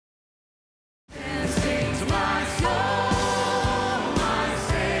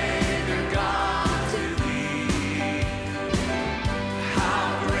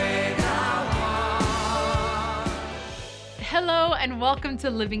and welcome to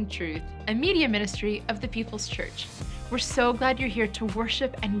Living Truth, a media ministry of the People's Church. We're so glad you're here to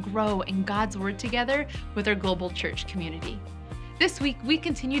worship and grow in God's Word together with our global church community. This week, we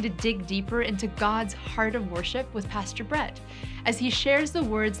continue to dig deeper into God's heart of worship with Pastor Brett as he shares the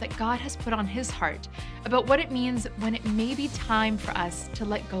words that God has put on his heart about what it means when it may be time for us to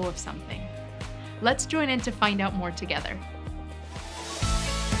let go of something. Let's join in to find out more together.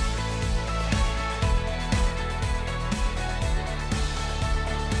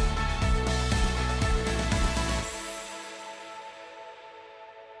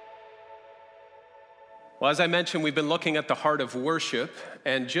 Well, as I mentioned, we've been looking at the heart of worship,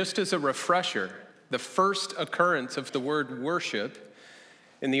 and just as a refresher, the first occurrence of the word worship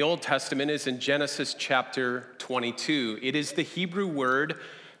in the Old Testament is in Genesis chapter 22. It is the Hebrew word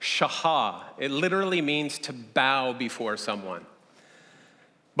shahah. It literally means to bow before someone.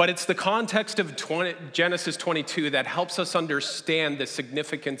 But it's the context of Genesis 22 that helps us understand the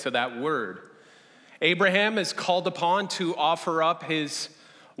significance of that word. Abraham is called upon to offer up his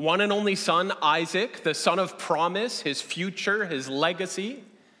one and only son, Isaac, the son of promise, his future, his legacy.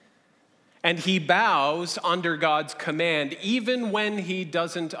 And he bows under God's command, even when he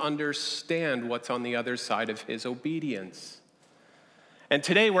doesn't understand what's on the other side of his obedience. And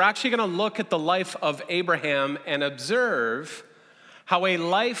today we're actually going to look at the life of Abraham and observe how a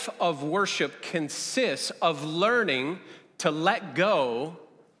life of worship consists of learning to let go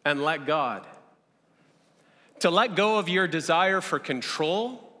and let God. To let go of your desire for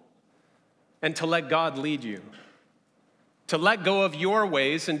control and to let God lead you. To let go of your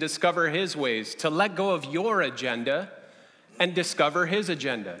ways and discover his ways. To let go of your agenda and discover his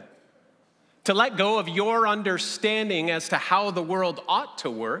agenda. To let go of your understanding as to how the world ought to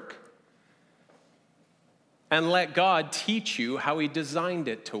work and let God teach you how he designed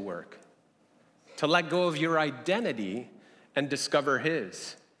it to work. To let go of your identity and discover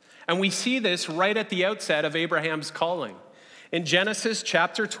his. And we see this right at the outset of Abraham's calling. In Genesis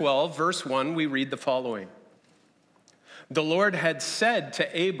chapter 12, verse 1, we read the following. The Lord had said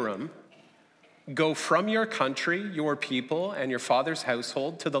to Abram, "Go from your country, your people, and your father's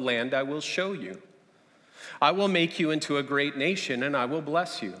household to the land I will show you. I will make you into a great nation, and I will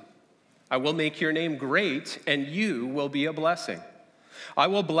bless you. I will make your name great, and you will be a blessing. I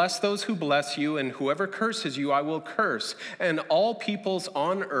will bless those who bless you, and whoever curses you, I will curse, and all peoples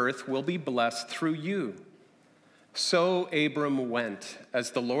on earth will be blessed through you." So Abram went,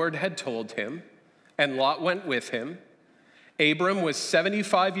 as the Lord had told him, and Lot went with him. Abram was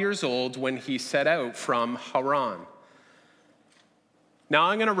 75 years old when he set out from Haran. Now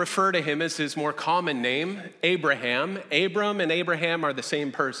I'm going to refer to him as his more common name, Abraham. Abram and Abraham are the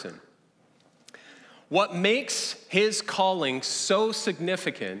same person. What makes his calling so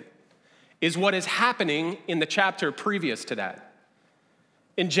significant is what is happening in the chapter previous to that.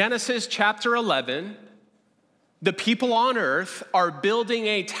 In Genesis chapter 11, the people on earth are building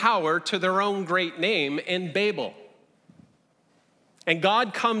a tower to their own great name in Babel. And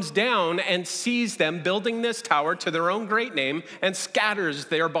God comes down and sees them building this tower to their own great name and scatters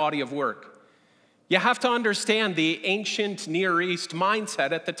their body of work. You have to understand the ancient Near East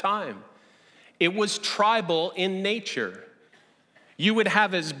mindset at the time. It was tribal in nature. You would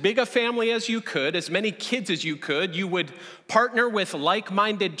have as big a family as you could, as many kids as you could. You would partner with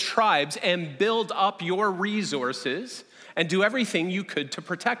like-minded tribes and build up your resources and do everything you could to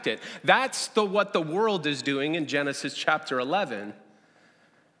protect it. That's what the world is doing in Genesis chapter 11.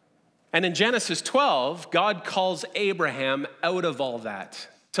 And in Genesis 12, God calls Abraham out of all that,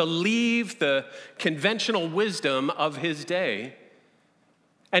 to leave the conventional wisdom of his day.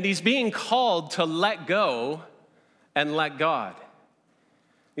 And he's being called to let go and let God.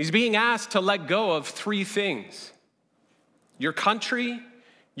 He's being asked to let go of three things: your country,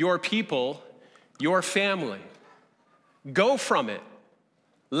 your people, your family. Go from it.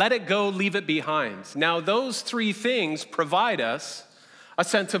 Let it go, leave it behind. Now, those three things provide us a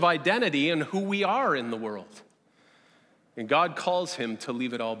sense of identity and who we are in the world. And God calls him to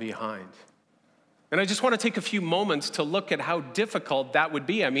leave it all behind. And I just want to take a few moments to look at how difficult that would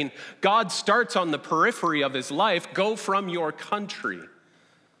be. I mean, God starts on the periphery of his life. Go from your country.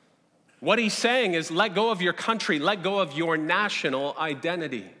 What he's saying is let go of your country, let go of your national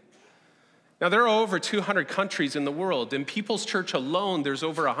identity. Now, there are over 200 countries in the world. In People's Church alone, there's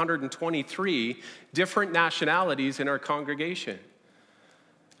over 123 different nationalities in our congregation.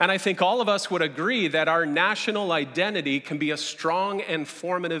 And I think all of us would agree that our national identity can be a strong and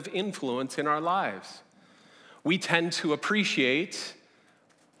formative influence in our lives. We tend to appreciate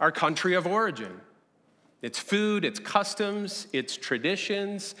our country of origin. It's food, it's customs, it's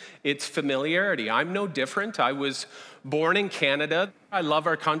traditions, it's familiarity. I'm no different. I was born in Canada. I love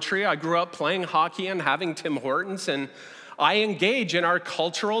our country. I grew up playing hockey and having Tim Hortons, and I engage in our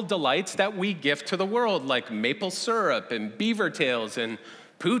cultural delights that we gift to the world, like maple syrup and beaver tails and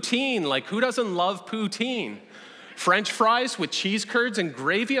poutine. Like, who doesn't love poutine? French fries with cheese curds and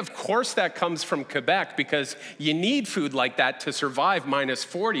gravy, of course that comes from Quebec, because you need food like that to survive minus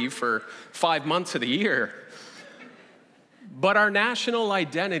 40 for 5 months of the year. But our national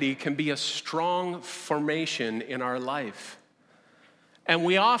identity can be a strong formation in our life. And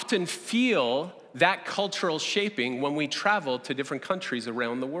we often feel that cultural shaping when we travel to different countries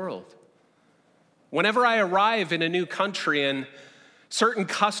around the world. Whenever I arrive in a new country and certain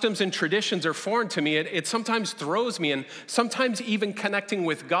customs and traditions are foreign to me, it sometimes throws me, and sometimes even connecting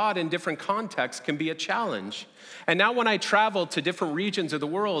with God in different contexts can be a challenge. And now when I travel to different regions of the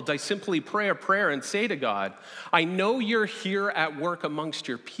world, I simply pray a prayer and say to God, I know you're here at work amongst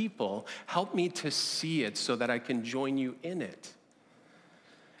your people. Help me to see it so that I can join you in it.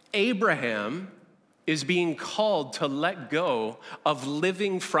 Abraham is being called to let go of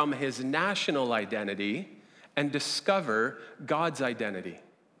living from his national identity and discover God's identity.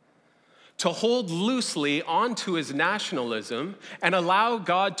 To hold loosely onto his nationalism and allow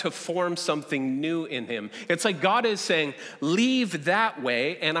God to form something new in him. It's like God is saying, leave that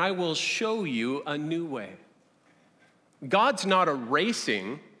way and I will show you a new way. God's not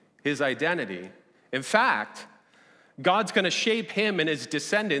erasing his identity. In fact, God's going to shape him and his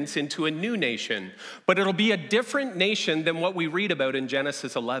descendants into a new nation, but it'll be a different nation than what we read about in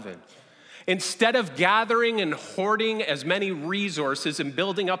Genesis 11. Instead of gathering and hoarding as many resources and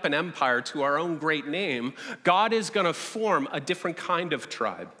building up an empire to our own great name, God is going to form a different kind of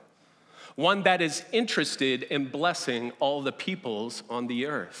tribe, one that is interested in blessing all the peoples on the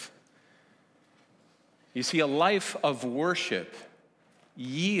earth. You see, a life of worship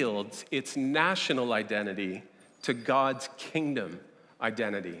yields its national identity to God's kingdom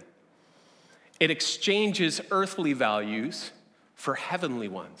identity. It exchanges earthly values for heavenly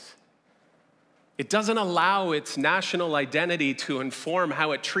ones. It doesn't allow its national identity to inform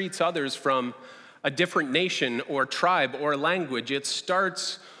how it treats others from a different nation or tribe or language. It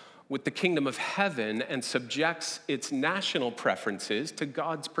starts with the kingdom of heaven and subjects its national preferences to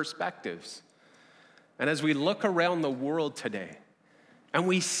God's perspectives. And as we look around the world today, and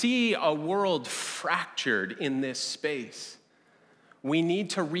we see a world fractured in this space, we need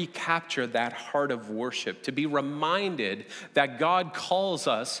to recapture that heart of worship, to be reminded that God calls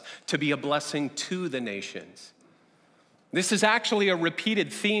us to be a blessing to the nations. This is actually a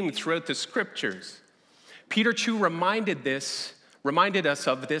repeated theme throughout the scriptures. Peter Chu reminded us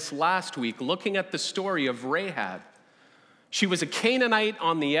of this last week, looking at the story of Rahab. She was a Canaanite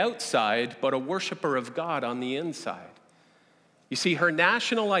on the outside, but a worshiper of God on the inside. You see, her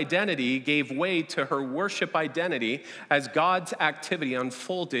national identity gave way to her worship identity as God's activity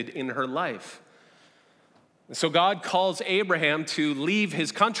unfolded in her life. So God calls Abraham to leave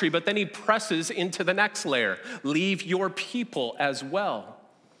his country, but then he presses into the next layer. Leave your people as well.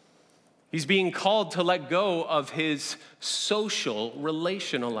 He's being called to let go of his social,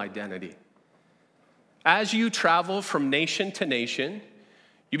 relational identity. As you travel from nation to nation,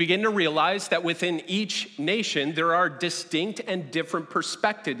 you begin to realize that within each nation, there are distinct and different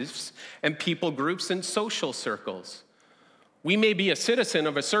perspectives and people groups and social circles. We may be a citizen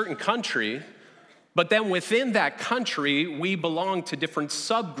of a certain country, but then within that country, we belong to different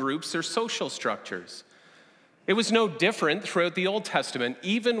subgroups or social structures. It was no different throughout the Old Testament,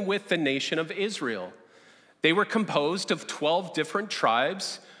 even with the nation of Israel. They were composed of 12 different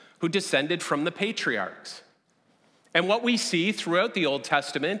tribes who descended from the patriarchs. And what we see throughout the Old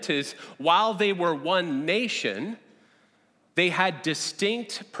Testament is while they were one nation, they had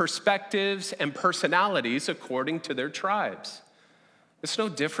distinct perspectives and personalities according to their tribes. It's no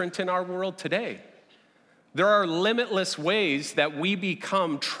different in our world today. There are limitless ways that we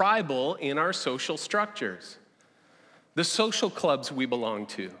become tribal in our social structures. The social clubs we belong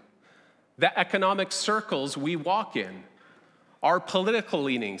to, the economic circles we walk in, our political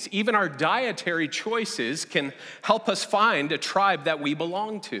leanings, even our dietary choices can help us find a tribe that we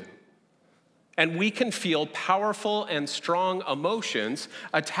belong to. And we can feel powerful and strong emotions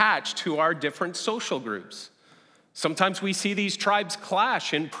attached to our different social groups. Sometimes we see these tribes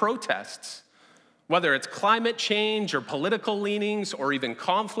clash in protests, whether it's climate change or political leanings or even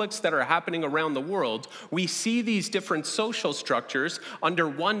conflicts that are happening around the world. We see these different social structures under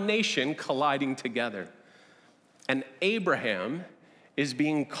one nation colliding together. And Abraham is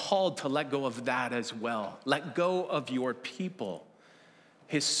being called to let go of that as well. Let go of your people.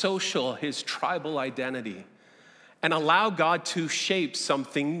 his social, his tribal identity, and allow God to shape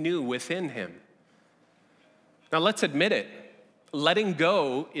something new within him. Now, let's admit it, letting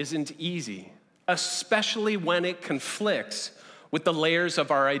go isn't easy, especially when it conflicts with the layers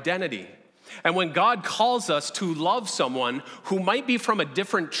of our identity. And when God calls us to love someone who might be from a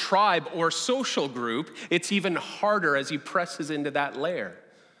different tribe or social group, it's even harder as he presses into that layer.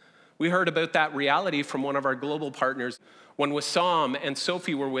 We heard about that reality from one of our global partners when Wissam and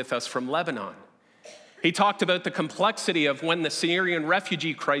Sophie were with us from Lebanon. He talked about the complexity of when the Syrian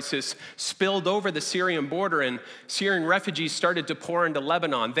refugee crisis spilled over the Syrian border and Syrian refugees started to pour into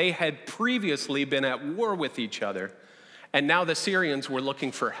Lebanon. They had previously been at war with each other, and now the Syrians were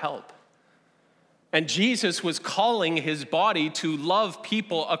looking for help. And Jesus was calling his body to love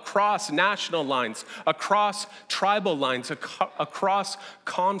people across national lines, across tribal lines, across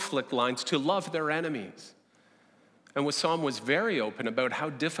conflict lines, to love their enemies. And Wissam was very open about how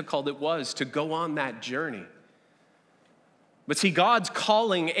difficult it was to go on that journey. But see, God's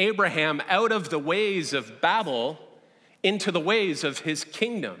calling Abraham out of the ways of Babel into the ways of his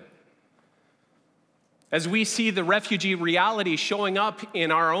kingdom. As we see the refugee reality showing up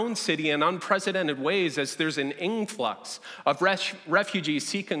in our own city in unprecedented ways, as there's an influx of refugees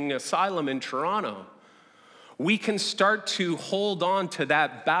seeking asylum in Toronto, we can start to hold on to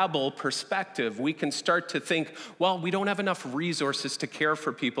that Babel perspective. We can start to think, well, we don't have enough resources to care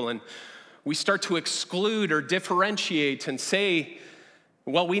for people. And we start to exclude or differentiate and say,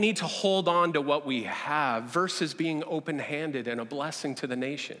 well, we need to hold on to what we have versus being open-handed and a blessing to the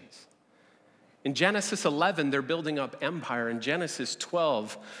nations. In Genesis 11, they're building up empire. In Genesis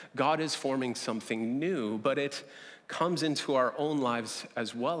 12, God is forming something new, but it comes into our own lives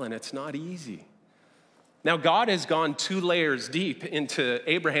as well, and it's not easy. Now, God has gone 2 layers deep into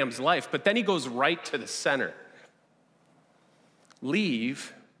Abraham's life, but then he goes right to the center.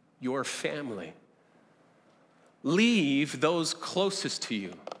 Leave your family. Leave those closest to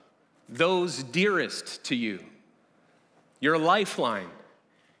you, those dearest to you, your lifeline,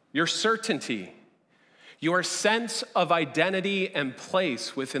 your certainty, your sense of identity and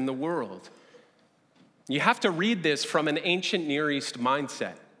place within the world. You have to read this from an ancient Near East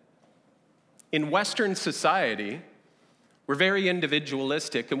mindset. In Western society, we're very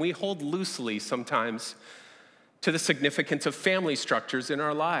individualistic, and we hold loosely sometimes to the significance of family structures in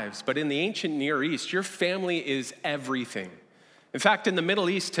our lives. But in the ancient Near East, your family is everything. In fact, in the Middle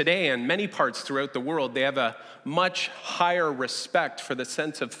East today and many parts throughout the world, they have a much higher respect for the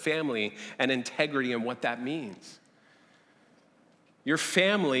sense of family and integrity and what that means. Your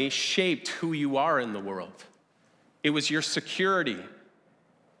family shaped who you are in the world. It was your security,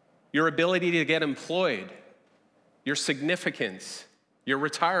 your ability to get employed, your significance, your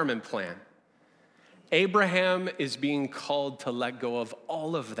retirement plan. Abraham is being called to let go of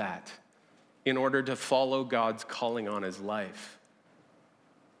all of that in order to follow God's calling on his life.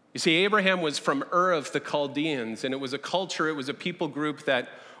 You see, Abraham was from Ur of the Chaldeans, and it was a culture, it was a people group that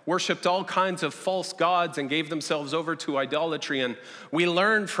worshiped all kinds of false gods and gave themselves over to idolatry. And we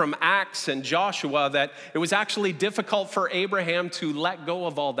learned from Acts and Joshua that it was actually difficult for Abraham to let go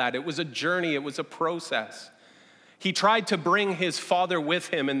of all that. It was a journey, it was a process. He tried to bring his father with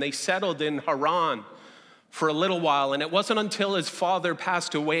him, and they settled in Haran for a little while. And it wasn't until his father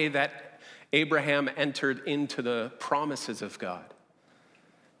passed away that Abraham entered into the promises of God.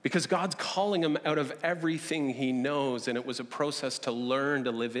 Because God's calling him out of everything he knows, and it was a process to learn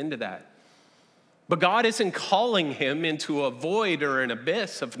to live into that. But God isn't calling him into a void or an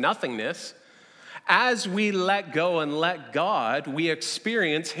abyss of nothingness. As we let go and let God, we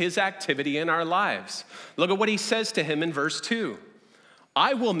experience his activity in our lives. Look at what he says to him in verse 2.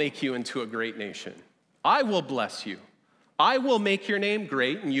 I will make you into a great nation. I will bless you. I will make your name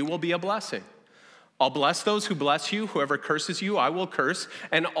great, and you will be a blessing. I'll bless those who bless you. Whoever curses you, I will curse,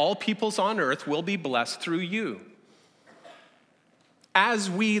 and all peoples on earth will be blessed through you. As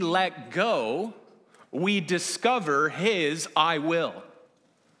we let go, we discover his I will.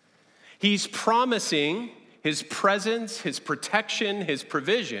 He's promising his presence, his protection, his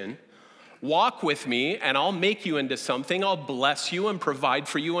provision. Walk with me, and I'll make you into something. I'll bless you and provide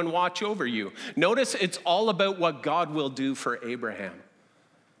for you and watch over you. Notice it's all about what God will do for Abraham,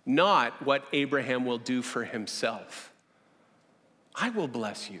 not what Abraham will do for himself. I will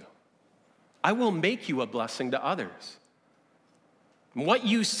bless you. I will make you a blessing to others. What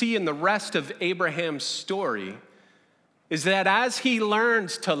you see in the rest of Abraham's story is that as he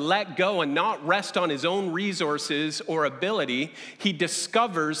learns to let go and not rest on his own resources or ability, he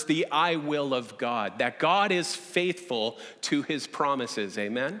discovers the I will of God, that God is faithful to his promises.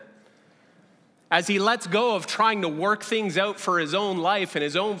 Amen? As he lets go of trying to work things out for his own life and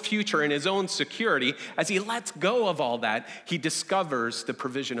his own future and his own security, as he lets go of all that, he discovers the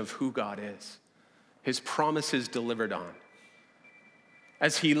provision of who God is, his promises delivered on.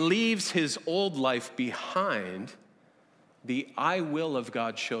 As he leaves his old life behind, the I will of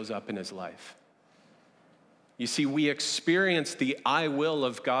God shows up in his life. You see, we experience the I will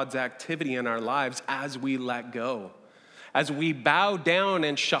of God's activity in our lives as we let go. As we bow down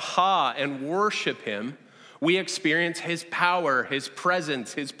and shahah and worship him, we experience his power, his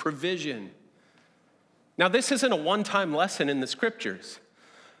presence, his provision. Now, this isn't a one-time lesson in the scriptures.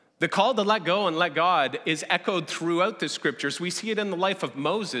 The call to let go and let God is echoed throughout the scriptures. We see it in the life of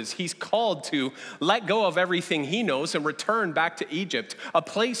Moses. He's called to let go of everything he knows and return back to Egypt, a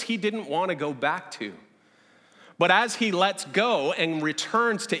place he didn't want to go back to. But as he lets go and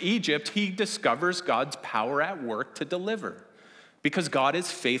returns to Egypt, he discovers God's power at work to deliver, because God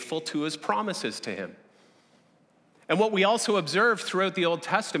is faithful to his promises to him. And what we also observe throughout the Old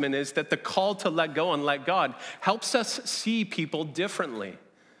Testament is that the call to let go and let God helps us see people differently.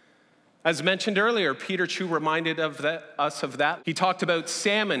 As mentioned earlier, Peter Chu reminded us of that. He talked about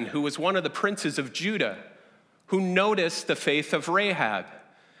Salmon, who was one of the princes of Judah, who noticed the faith of Rahab.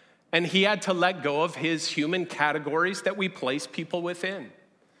 And he had to let go of his human categories that we place people within.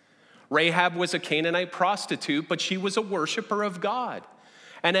 Rahab was a Canaanite prostitute, but she was a worshiper of God.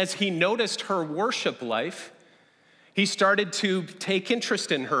 And as he noticed her worship life, he started to take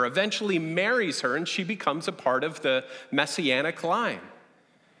interest in her, eventually marries her, and she becomes a part of the messianic line,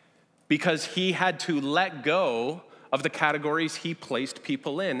 because he had to let go of the categories he placed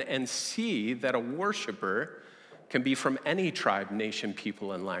people in and see that a worshiper can be from any tribe, nation,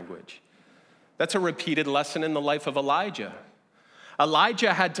 people, and language. That's a repeated lesson in the life of Elijah.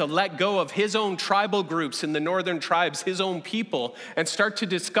 Elijah had to let go of his own tribal groups in the northern tribes, his own people, and start to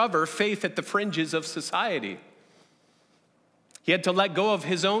discover faith at the fringes of society. He had to let go of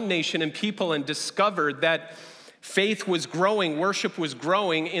his own nation and people and discovered that faith was growing, worship was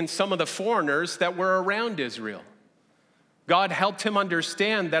growing in some of the foreigners that were around Israel. God helped him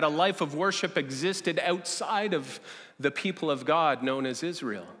understand that a life of worship existed outside of the people of God known as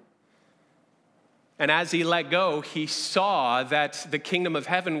Israel. And as he let go, he saw that the kingdom of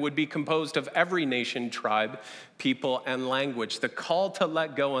heaven would be composed of every nation, tribe, people, and language. The call to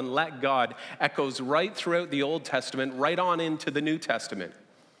let go and let God echoes right throughout the Old Testament, right on into the New Testament.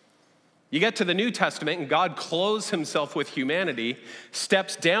 You get to the New Testament and God clothes himself with humanity,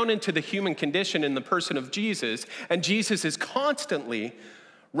 steps down into the human condition in the person of Jesus, and Jesus is constantly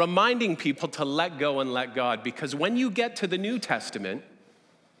reminding people to let go and let God, because when you get to the New Testament,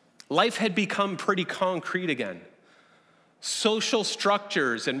 life had become pretty concrete again. Social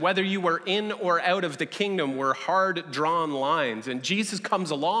structures and whether you were in or out of the kingdom were hard drawn lines, and Jesus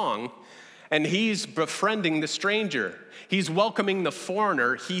comes along and he's befriending the stranger. He's welcoming the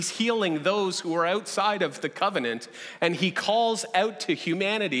foreigner. He's healing those who are outside of the covenant. And he calls out to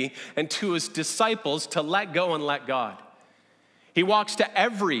humanity and to his disciples to let go and let God. He walks to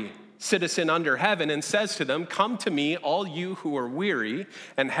every citizen under heaven and says to them, "Come to me, all you who are weary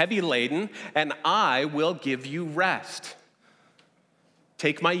and heavy laden, and I will give you rest.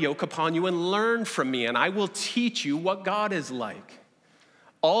 Take my yoke upon you and learn from me, and I will teach you what God is like.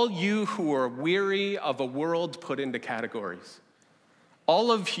 All you who are weary of a world put into categories.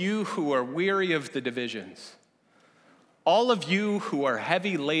 All of you who are weary of the divisions. All of you who are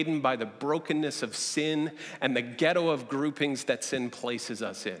heavy laden by the brokenness of sin and the ghetto of groupings that sin places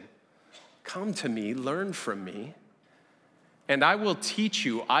us in. Come to me, learn from me, and I will teach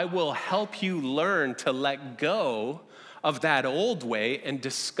you. I will help you learn to let go of that old way and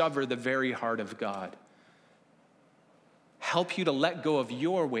discover the very heart of God. Help you to let go of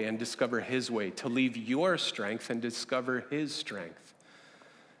your way and discover his way, to leave your strength and discover his strength,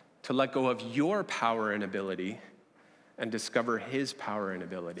 to let go of your power and ability and discover his power and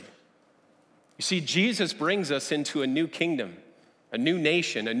ability." You see, Jesus brings us into a new kingdom, a new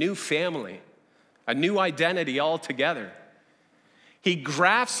nation, a new family, a new identity altogether. He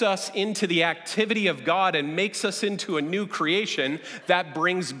grafts us into the activity of God and makes us into a new creation that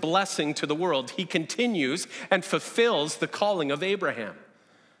brings blessing to the world. He continues and fulfills the calling of Abraham.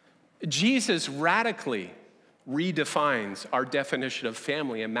 Jesus radically redefines our definition of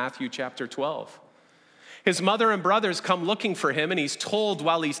family in Matthew chapter 12. His mother and brothers come looking for him, and he's told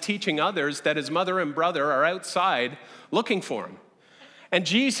while he's teaching others that his mother and brother are outside looking for him. And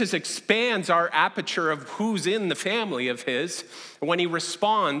Jesus expands our aperture of who's in the family of his when he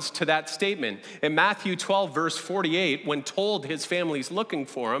responds to that statement. In Matthew 12, verse 48, when told his family's looking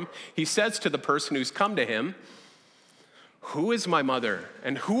for him, he says to the person who's come to him, "Who is my mother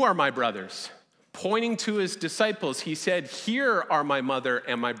and who are my brothers? Pointing to his disciples, he said, "Here are my mother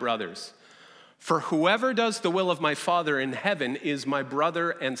and my brothers. For whoever does the will of my Father in heaven is my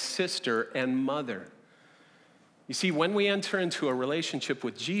brother and sister and mother." You see, when we enter into a relationship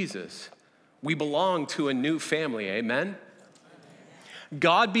with Jesus, we belong to a new family, amen?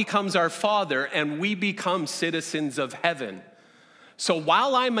 God becomes our Father and we become citizens of heaven. So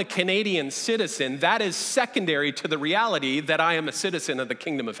while I'm a Canadian citizen, that is secondary to the reality that I am a citizen of the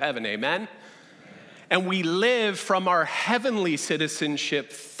kingdom of heaven, amen? And we live from our heavenly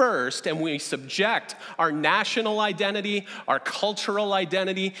citizenship first, and we subject our national identity, our cultural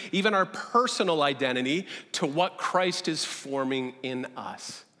identity, even our personal identity to what Christ is forming in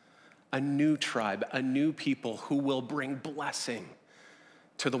us. A new tribe, a new people who will bring blessing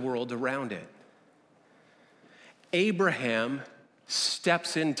to the world around it. Abraham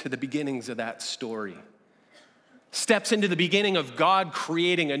steps into the beginnings of that story. Steps into the beginning of God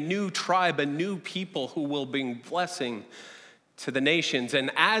creating a new tribe, a new people who will bring blessing to the nations.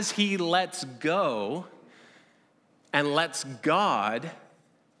 And as he lets go and lets God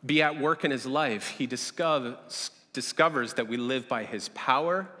be at work in his life, he discovers that we live by his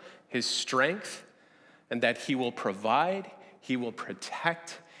power, his strength, and that he will provide, he will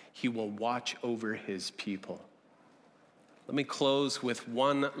protect, he will watch over his people. Let me close with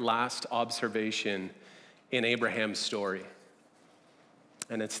one last observation in Abraham's story.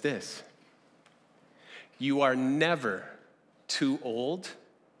 And it's this: you are never too old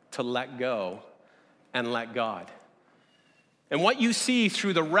to let go and let God. And what you see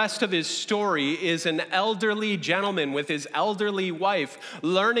through the rest of his story is an elderly gentleman with his elderly wife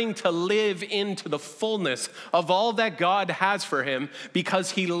learning to live into the fullness of all that God has for him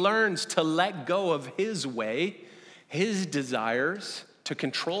because he learns to let go of his way, his desires to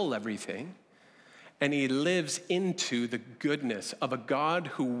control everything. And he lives into the goodness of a God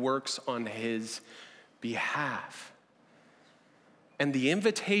who works on his behalf. And the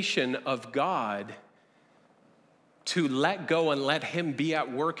invitation of God to let go and let him be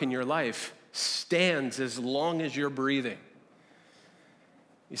at work in your life stands as long as you're breathing.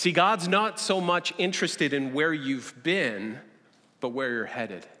 You see, God's not so much interested in where you've been, but where you're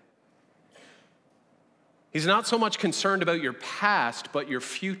headed. He's not so much concerned about your past, but your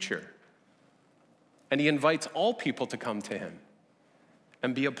future. And he invites all people to come to him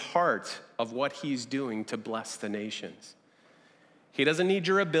and be a part of what he's doing to bless the nations. He doesn't need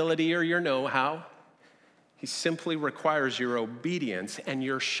your ability or your know-how. He simply requires your obedience and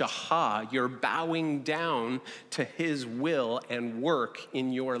your shahah, your bowing down to his will and work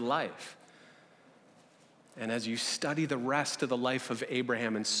in your life. And as you study the rest of the life of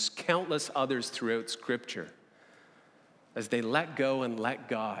Abraham and countless others throughout Scripture, as they let go and let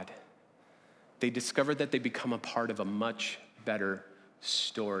God, they discover that they become a part of a much better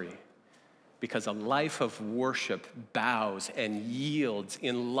story. Because a life of worship bows and yields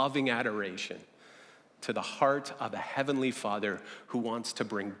in loving adoration to the heart of a heavenly Father who wants to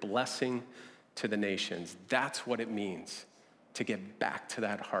bring blessing to the nations. That's what it means to get back to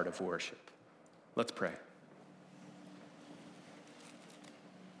that heart of worship. Let's pray.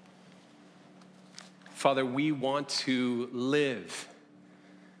 Father, we want to live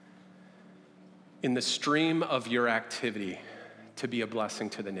in the stream of your activity to be a blessing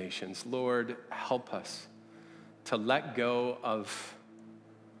to the nations. Lord, help us to let go of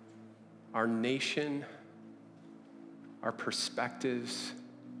our nation, our perspectives,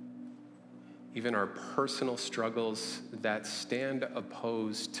 even our personal struggles that stand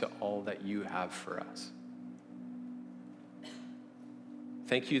opposed to all that you have for us.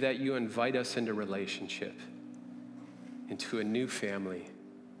 Thank you that you invite us into relationship, into a new family,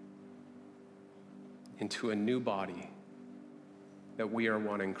 into a new body, that we are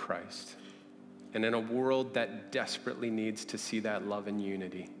one in Christ. And in a world that desperately needs to see that love and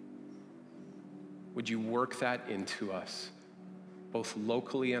unity, would you work that into us, both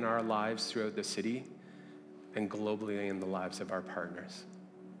locally in our lives throughout the city and globally in the lives of our partners.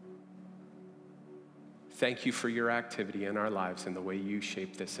 Thank you for your activity in our lives and the way you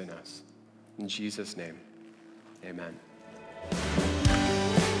shape this in us. In Jesus' name, amen.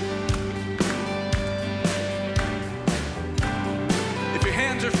 If your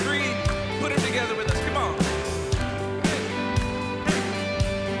hands are free, put them together with us. Come on.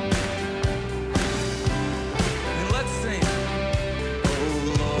 And let's sing.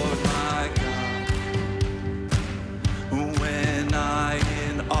 Oh Lord my God, when I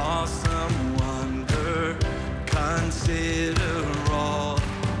in awesome wonder consider all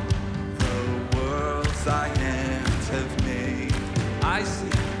the worlds I am to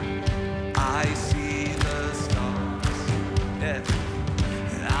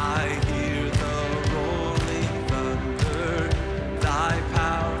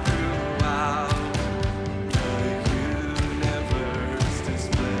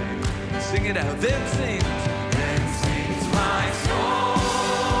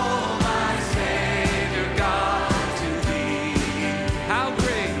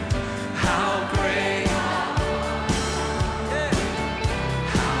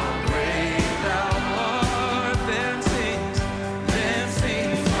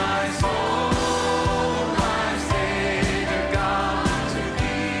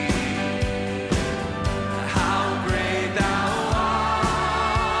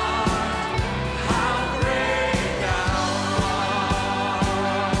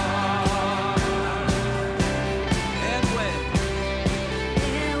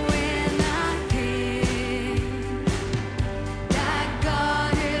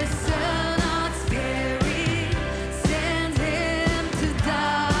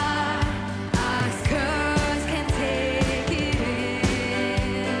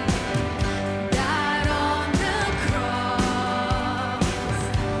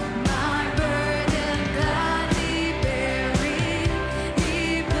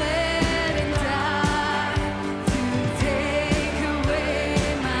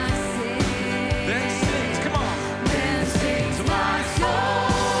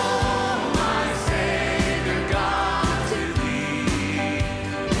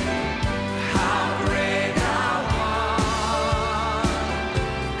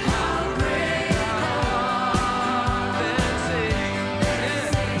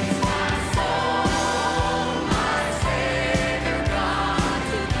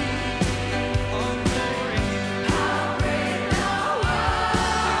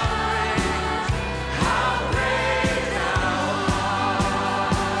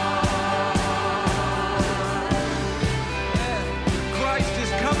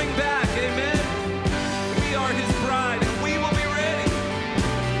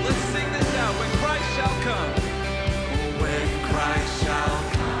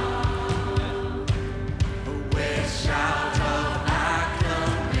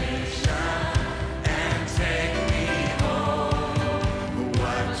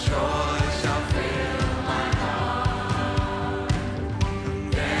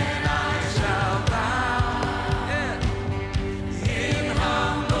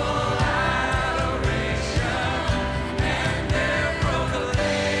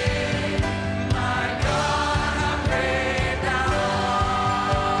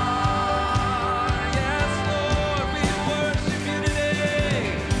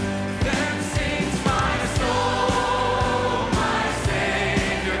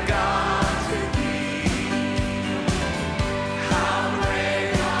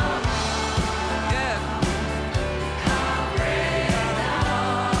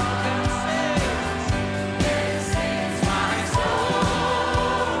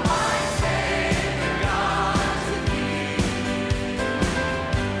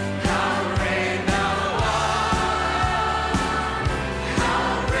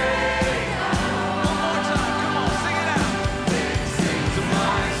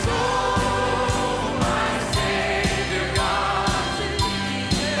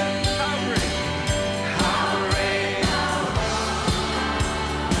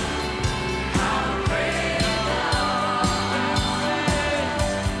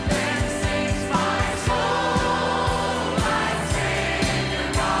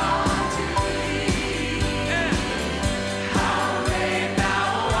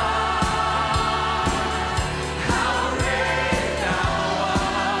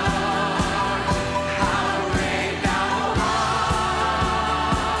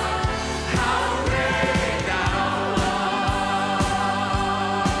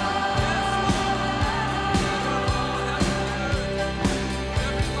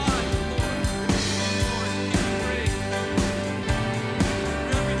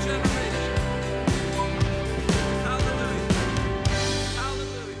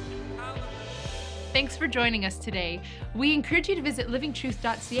Thanks for joining us today. We encourage you to visit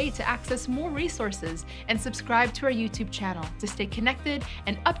livingtruth.ca to access more resources and subscribe to our YouTube channel to stay connected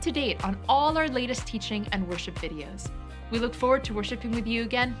and up to date on all our latest teaching and worship videos. We look forward to worshiping with you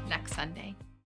again next Sunday.